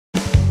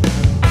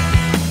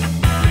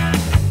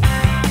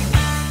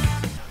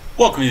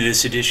Welcome to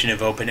this edition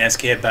of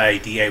Open-SCAD by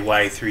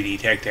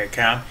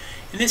DIY3DTech.com.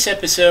 In this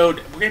episode,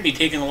 we're going to be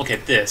taking a look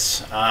at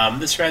this.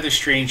 This rather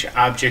strange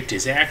object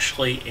is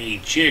actually a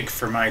jig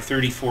for my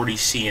 3040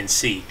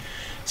 CNC.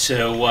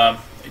 So a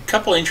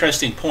couple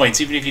interesting points.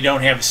 Even if you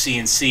don't have a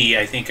CNC,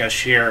 I think I'll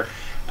share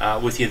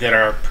with you that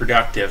are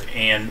productive.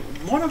 And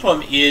one of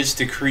them is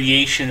the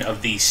creation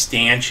of these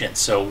stanchions.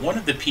 So one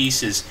of the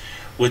pieces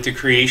with the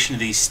creation of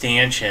these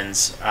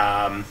stanchions,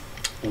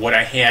 what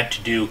I had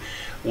to do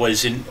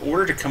was, in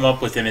order to come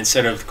up with them,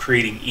 instead of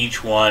creating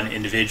each one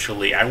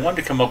individually, I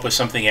wanted to come up with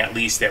something at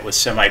least that was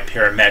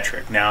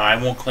semi-parametric. Now,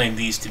 I won't claim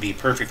these to be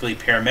perfectly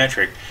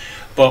parametric,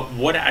 but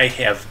what I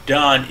have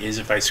done is,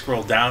 if I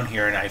scroll down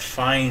here and I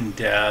find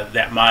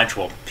that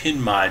module, pin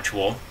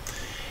module,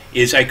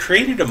 is I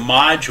created a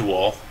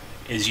module,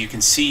 as you can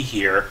see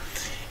here,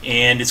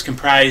 and it's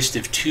comprised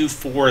of two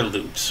for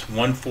loops.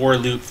 One for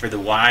loop for the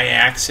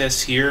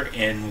y-axis here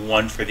and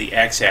one for the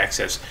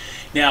x-axis.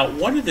 Now,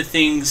 one of the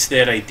things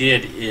that I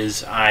did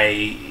is I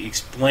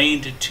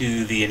explained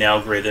to the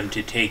algorithm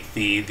to take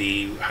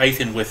the height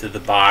and width of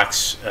the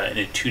box in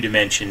a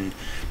two-dimension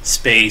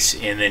space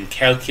and then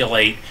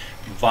calculate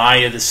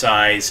via the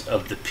size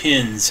of the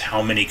pins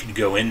how many could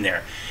go in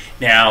there.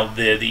 Now,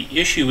 the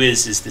issue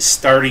is the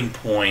starting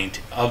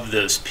point of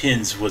those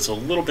pins was a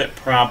little bit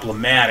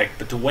problematic,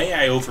 but the way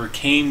I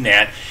overcame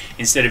that,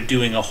 instead of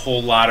doing a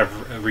whole lot of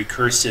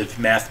recursive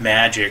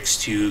mathematics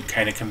to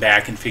kind of come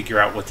back and figure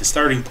out what the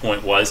starting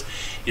point was,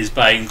 is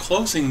by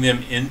enclosing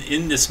them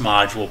in this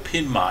module,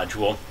 pin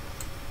module.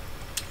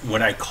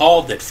 When I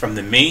called it from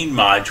the main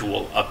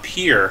module up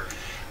here,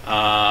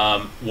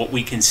 what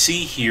we can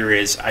see here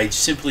is I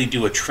simply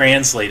do a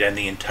translate on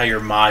the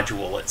entire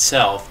module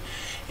itself.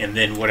 And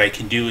then what I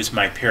can do is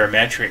my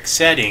parametric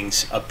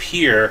settings up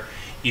here,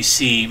 you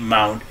see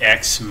mount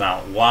X,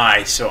 mount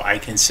Y, so I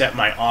can set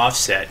my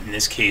offset, in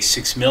this case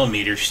 6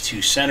 millimeters,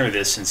 to center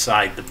this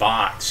inside the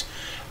box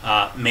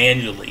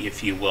manually,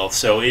 if you will.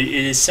 So it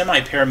is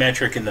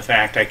semi-parametric in the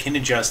fact I can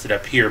adjust it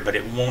up here, but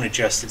it won't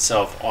adjust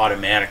itself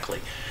automatically.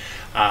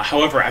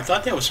 However, I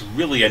thought that was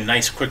really a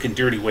nice, quick and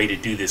dirty way to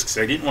do this, because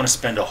I didn't want to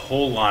spend a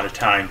whole lot of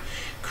time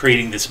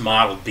creating this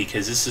model,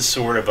 because this is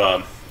sort of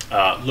a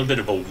little bit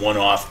of a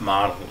one-off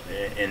model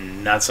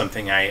and not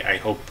something I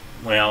hope,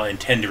 well,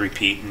 intend to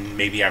repeat, and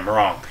maybe I'm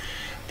wrong.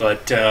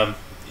 But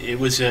it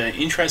was an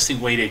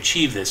interesting way to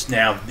achieve this.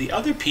 Now, the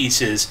other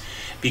piece is,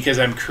 because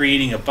I'm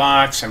creating a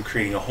box, I'm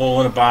creating a hole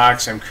in a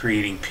box, I'm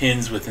creating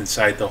pins with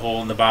inside the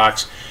hole in the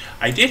box,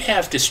 I did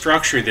have to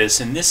structure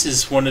this, and this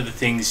is one of the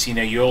things, you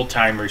know, you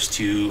old-timers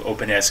to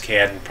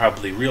Open-SCAD will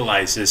probably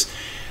realize this.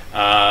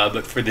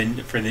 But for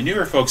the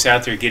newer folks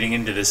out there getting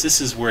into this,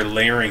 this is where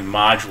layering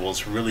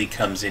modules really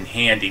comes in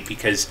handy,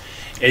 because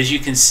as you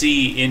can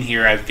see in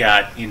here, I've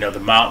got, you know, the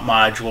mount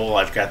module,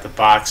 I've got the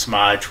box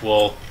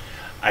module,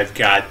 I've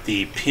got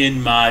the pin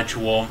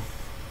module,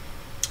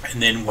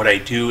 and then what I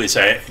do is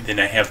I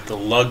have the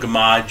lug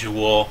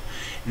module,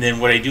 and then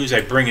what I do is I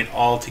bring it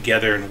all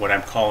together in what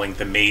I'm calling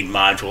the main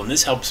module, and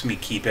this helps me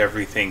keep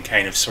everything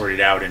kind of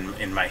sorted out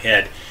in my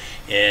head.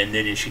 And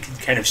then, as you can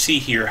kind of see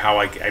here, how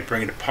I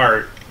bring it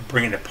apart,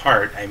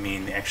 I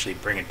mean actually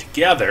bring it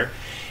together,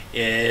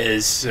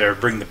 or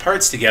bring the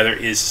parts together,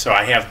 is so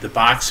I have the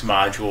box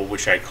module,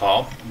 which I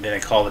call, then I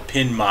call the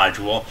pin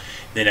module,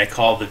 then I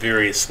call the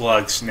various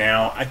lugs.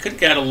 Now, I could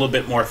have got a little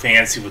bit more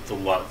fancy with the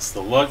lugs.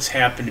 The lugs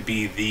happen to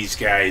be these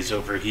guys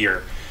over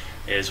here,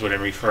 is what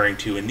I'm referring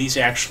to, and these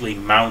actually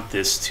mount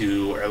this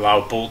to, or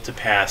allow a bolt to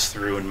pass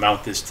through and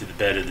mount this to the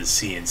bed of the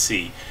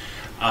CNC.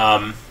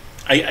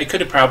 I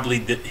could have probably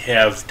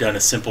have done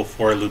a simple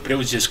for loop, but it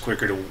was just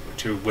quicker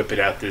to whip it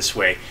out this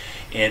way.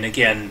 And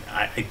again,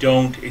 I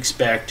don't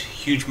expect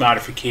huge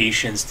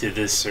modifications to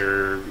this,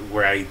 or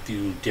where I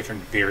do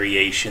different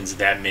variations,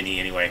 that many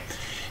anyway.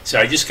 So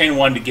I just kind of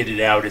wanted to get it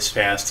out as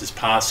fast as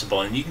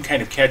possible, and you can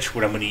kind of catch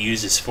what I'm going to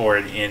use this for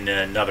in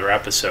another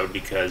episode,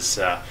 because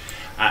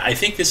I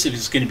think this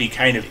is going to be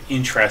kind of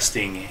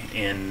interesting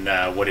in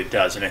what it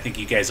does, and I think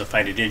you guys will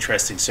find it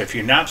interesting. So if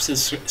you're not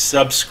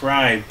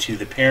subscribed to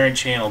the parent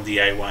channel,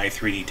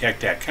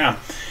 DIY3DTech.com,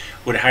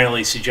 would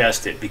highly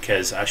suggest it,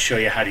 because I'll show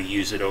you how to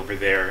use it over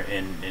there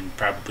in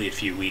probably a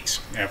few weeks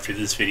after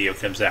this video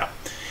comes out.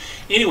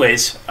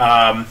 Anyways,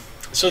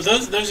 so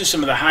those are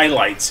some of the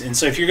highlights. And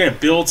so if you're going to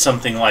build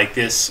something like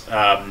this,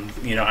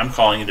 you know, I'm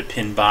calling it a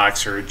pin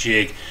box or a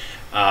jig,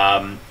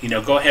 you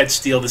know, go ahead,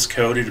 steal this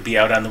code. It'll be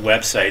out on the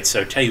website.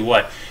 So tell you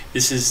what,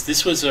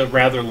 this was a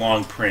rather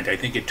long print. I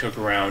think it took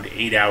around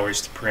 8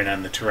 hours to print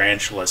on the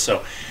Tarantula.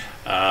 So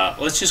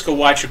let's just go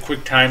watch a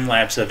quick time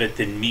lapse of it,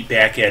 then meet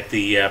back at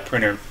the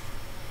printer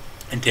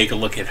and take a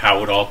look at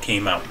how it all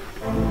came out.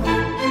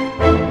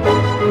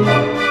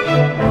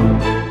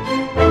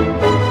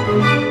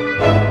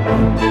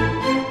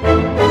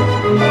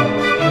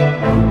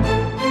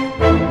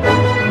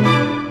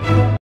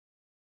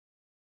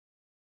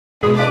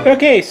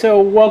 Okay, so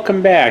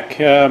welcome back.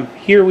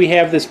 Here we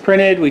have this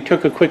printed. We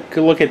took a quick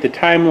look at the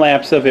time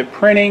lapse of it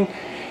printing,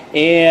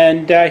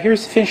 And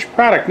here's the finished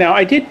product. Now,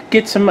 I did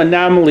get some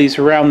anomalies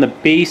around the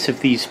base of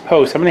these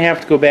posts. I'm going to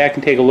have to go back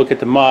and take a look at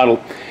the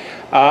model.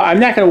 I'm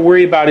not going to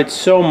worry about it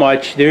so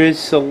much. They're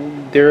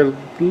a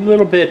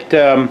little bit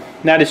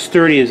not as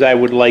sturdy as I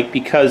would like,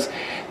 because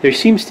there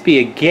seems to be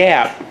a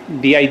gap.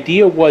 The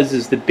idea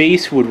was the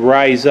base would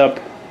rise up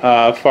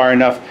far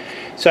enough.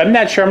 So I'm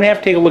not sure. I'm going to have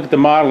to take a look at the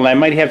model, and I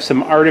might have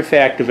some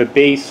artifact of a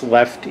base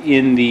left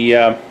in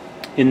the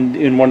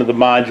in one of the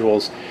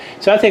modules.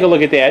 So I'll take a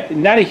look at that.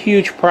 Not a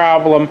huge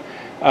problem,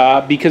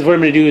 because what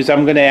I'm going to do is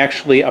I'm going to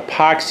actually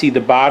epoxy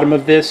the bottom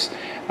of this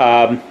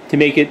to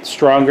make it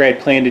stronger. I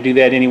plan to do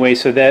that anyway,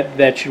 so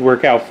that should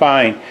work out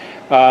fine.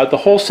 The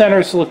hole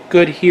centers look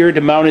good here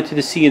to mount it to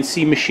the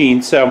CNC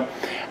machine. So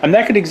I'm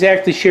not going to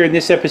exactly share in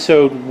this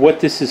episode what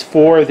this is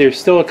for. There's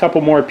still a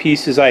couple more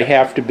pieces I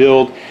have to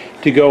build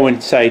to go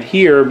inside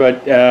here,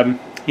 but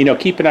you know,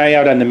 keep an eye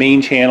out on the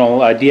main channel,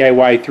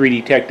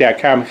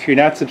 DIY3DTech.com. If you're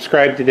not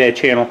subscribed to that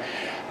channel,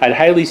 I'd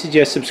highly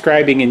suggest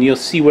subscribing, and you'll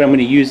see what I'm going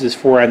to use this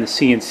for on the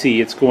CNC.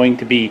 It's going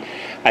to be,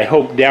 I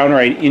hope,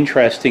 downright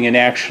interesting and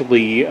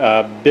actually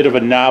a bit of a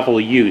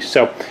novel use.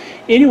 So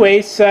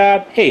anyways,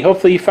 hey,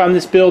 hopefully you found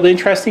this build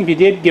interesting. If you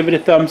did, give it a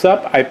thumbs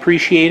up. I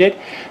appreciate it.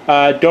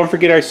 Don't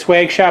forget our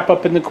swag shop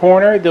up in the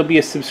corner. There'll be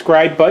a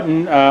subscribe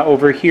button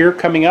over here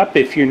coming up.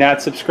 If you're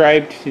not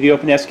subscribed to the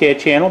Open-SCAD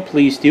channel,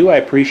 please do. I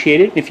appreciate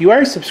it. If you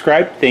are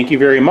subscribed, thank you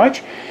very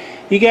much.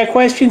 You got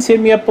questions, hit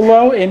me up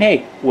below, and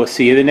hey, we'll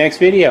see you in the next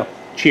video.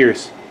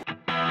 Cheers.